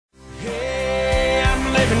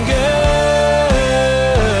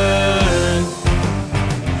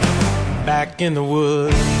back in the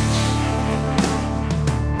woods.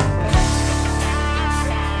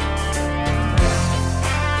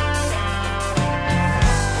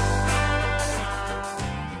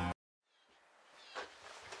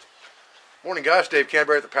 Morning guys, Dave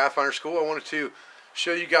Canterbury at the Pathfinder School. I wanted to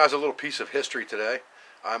show you guys a little piece of history today.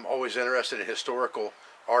 I'm always interested in historical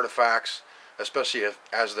artifacts, especially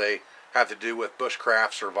as they have to do with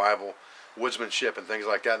bushcraft, survival, woodsmanship, and things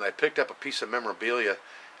like that. And I picked up a piece of memorabilia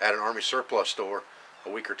at an Army surplus store a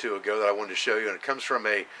week or two ago that I wanted to show you. And it comes from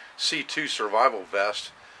a C2 survival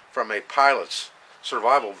vest from a pilot's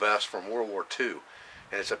survival vest from World War II.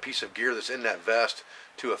 And it's a piece of gear that's in that vest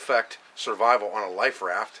to affect survival on a life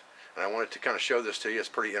raft. And I wanted to kind of show this to you. It's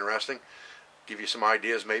pretty interesting. Give you some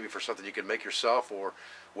ideas maybe for something you can make yourself or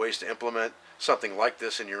ways to implement something like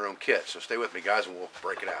this in your own kit. So stay with me guys and we'll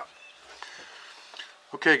break it out.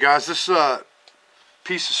 Okay guys, this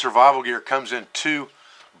piece of survival gear comes in two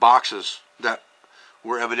boxes that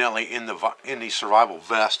were evidently in the survival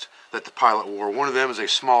vest that the pilot wore. One of them is a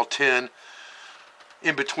small tin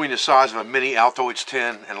in between the size of a mini Altoids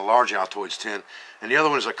tin and a large Altoids tin. And the other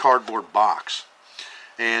one is a cardboard box.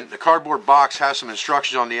 And the cardboard box has some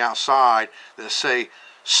instructions on the outside that say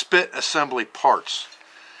spit assembly parts.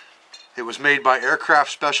 It was made by Aircraft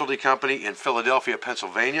Specialty Company in Philadelphia,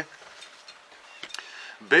 Pennsylvania.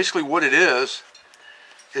 Basically what it is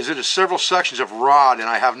it is several sections of rod, and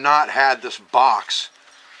I have not had this box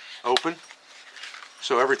open.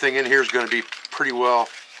 So everything in here is going to be pretty well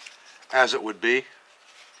as it would be.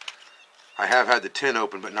 I have had the tin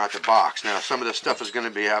open but not the box. Now some of this stuff is going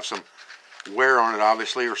to have some wear on it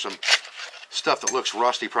obviously, or some stuff that looks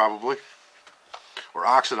rusty probably, or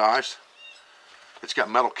oxidized. It's got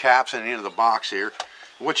metal caps in the end of the box here.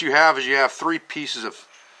 What you have is you have three pieces of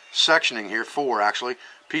sectioning here, four actually,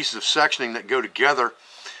 pieces of sectioning that go together.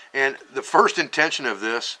 And the first intention of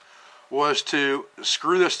this was to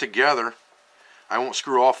screw this together. I won't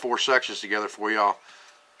screw all four sections together for you. I'll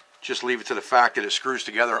just leave it to the fact that it screws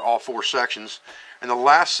together all four sections. And the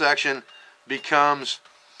last section becomes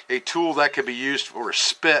a tool that could be used for a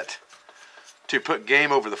spit to put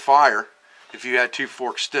game over the fire if you had two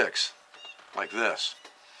forked sticks like this.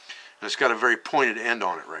 And it's got a very pointed end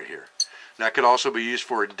on it right here. That could also be used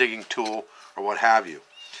for a digging tool or what have you.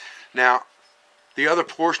 Now the other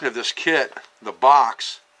portion of this kit, the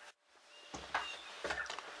box,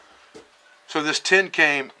 so this tin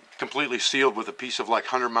came completely sealed with a piece of like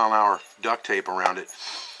 100-mile-an-hour duct tape around it,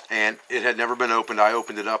 and it had never been opened. I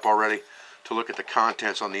opened it up already to look at the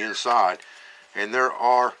contents on the inside, and there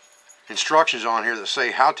are instructions on here that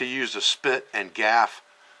say how to use the spit and gaff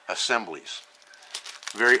assemblies.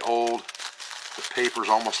 Very old. The paper's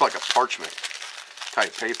almost like a parchment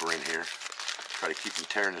type paper in here. Try to keep from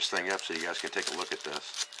tearing this thing up so you guys can take a look at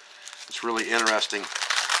this. It's really interesting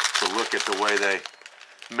to look at the way they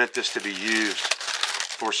meant this to be used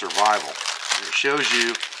for survival. And it shows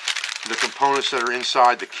you the components that are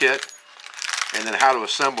inside the kit, and then how to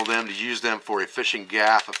assemble them to use them for a fishing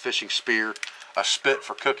gaff, a fishing spear, a spit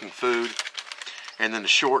for cooking food, and then the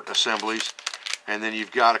short assemblies. And then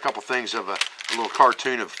you've got a couple things of a little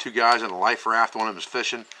cartoon of two guys in a life raft. One of them is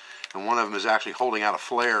fishing, and one of them is actually holding out a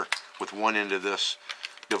flare with one end of this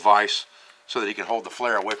device so that he can hold the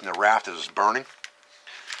flare away from the raft as it's burning.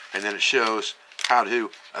 And then it shows how to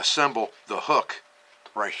assemble the hook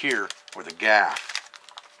right here or the gaff.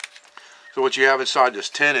 So what you have inside this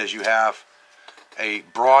tin is you have a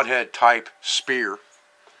broadhead type spear,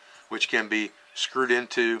 which can be screwed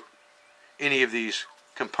into any of these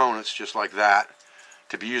components just like that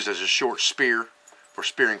to be used as a short spear for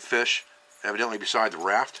spearing fish, evidently beside the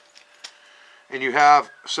raft. And you have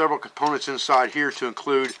several components inside here to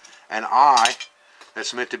include an eye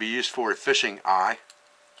that's meant to be used for a fishing eye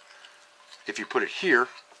if you put it here,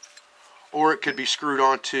 or it could be screwed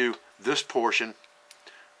onto this portion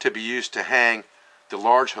to be used to hang the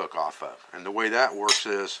large hook off of. And the way that works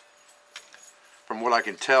is, from what I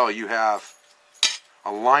can tell, you have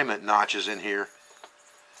alignment notches in here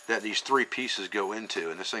that these three pieces go into,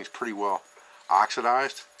 and this thing's pretty well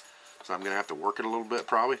oxidized, so I'm going to have to work it a little bit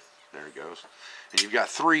probably. There it goes. And you've got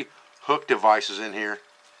three hook devices in here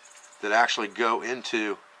that actually go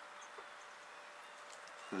into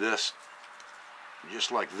this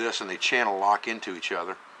just like this, and they channel lock into each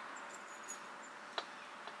other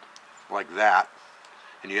like that.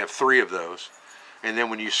 And you have three of those, and then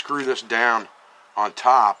when you screw this down on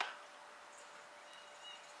top,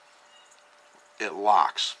 it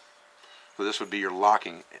locks. So this would be your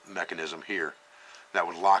locking mechanism here that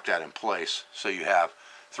would lock that in place, so you have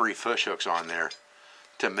three fish hooks on there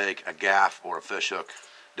to make a gaff or a fish hook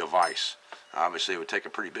device. Obviously it would take a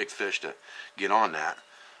pretty big fish to get on that,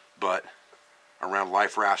 but around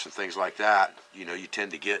life rafts and things like that, you know, you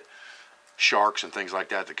tend to get sharks and things like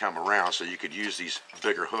that that come around, so you could use these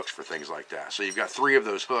bigger hooks for things like that. So you've got 3 of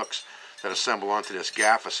those hooks that assemble onto this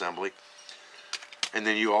gaff assembly, and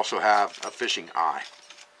then you also have a fishing eye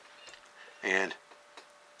and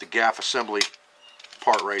the gaff assembly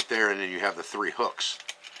part right there, and then you have the 3 hooks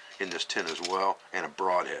in this tin as well, and a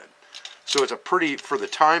broadhead. So it's a pretty, for the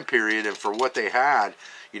time period and for what they had,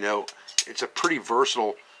 you know, it's a pretty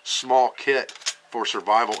versatile small kit for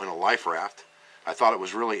survival in a life raft. I thought it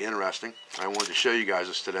was really interesting. I wanted to show you guys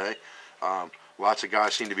this today. Lots of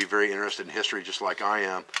guys seem to be very interested in history, just like I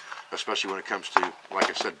am, especially when it comes to, like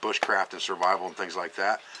I said, bushcraft and survival and things like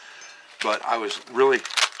that. But I was really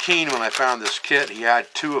keen when I found this kit. He had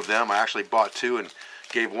 2 of them. I actually bought 2 and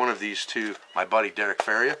gave one of these to my buddy Derek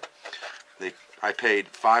Faria. I paid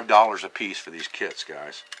 $5 a piece for these kits,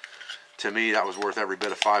 guys. To me, that was worth every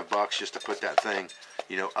bit of $5 just to put that thing,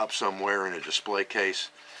 you know, up somewhere in a display case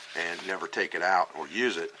and never take it out or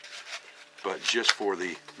use it, but just for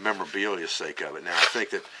the memorabilia sake of it. Now, I think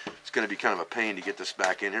that it's going to be kind of a pain to get this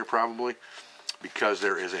back in here probably, because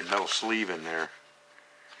there is a metal sleeve in there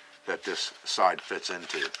that this side fits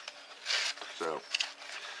into. So,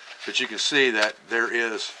 but you can see that there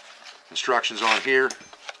is instructions on here.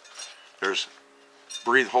 There's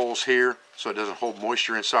breathe holes here so it doesn't hold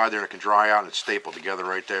moisture inside there and it can dry out, and it's stapled together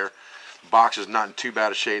right there. The box is not in too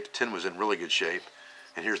bad a shape. The tin was in really good shape.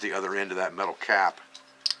 And here's the other end of that metal cap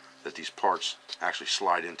that these parts actually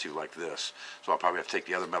slide into like this. So I'll probably have to take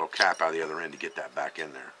the other metal cap out of the other end to get that back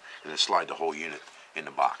in there, and then slide the whole unit in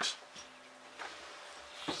the box.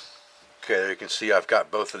 Okay, there you can see I've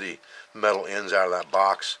got both of the metal ends out of that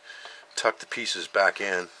box. Tuck the pieces back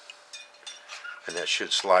in, and that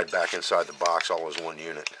should slide back inside the box all as one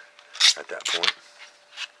unit at that point.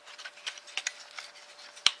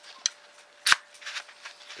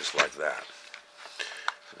 Just like that.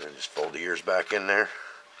 And then just fold the ears back in there.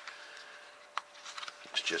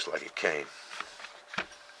 It's just like it came.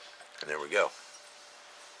 And there we go.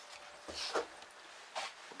 Well,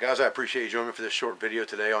 guys, I appreciate you joining me for this short video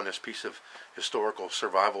today on this piece of historical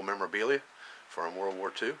survival memorabilia from World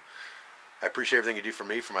War II. I appreciate everything you do for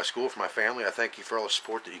me, for my school, for my family. I thank you for all the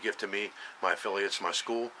support that you give to me, my affiliates, my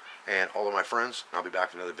school, and all of my friends. I'll be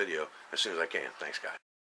back with another video as soon as I can. Thanks, guys.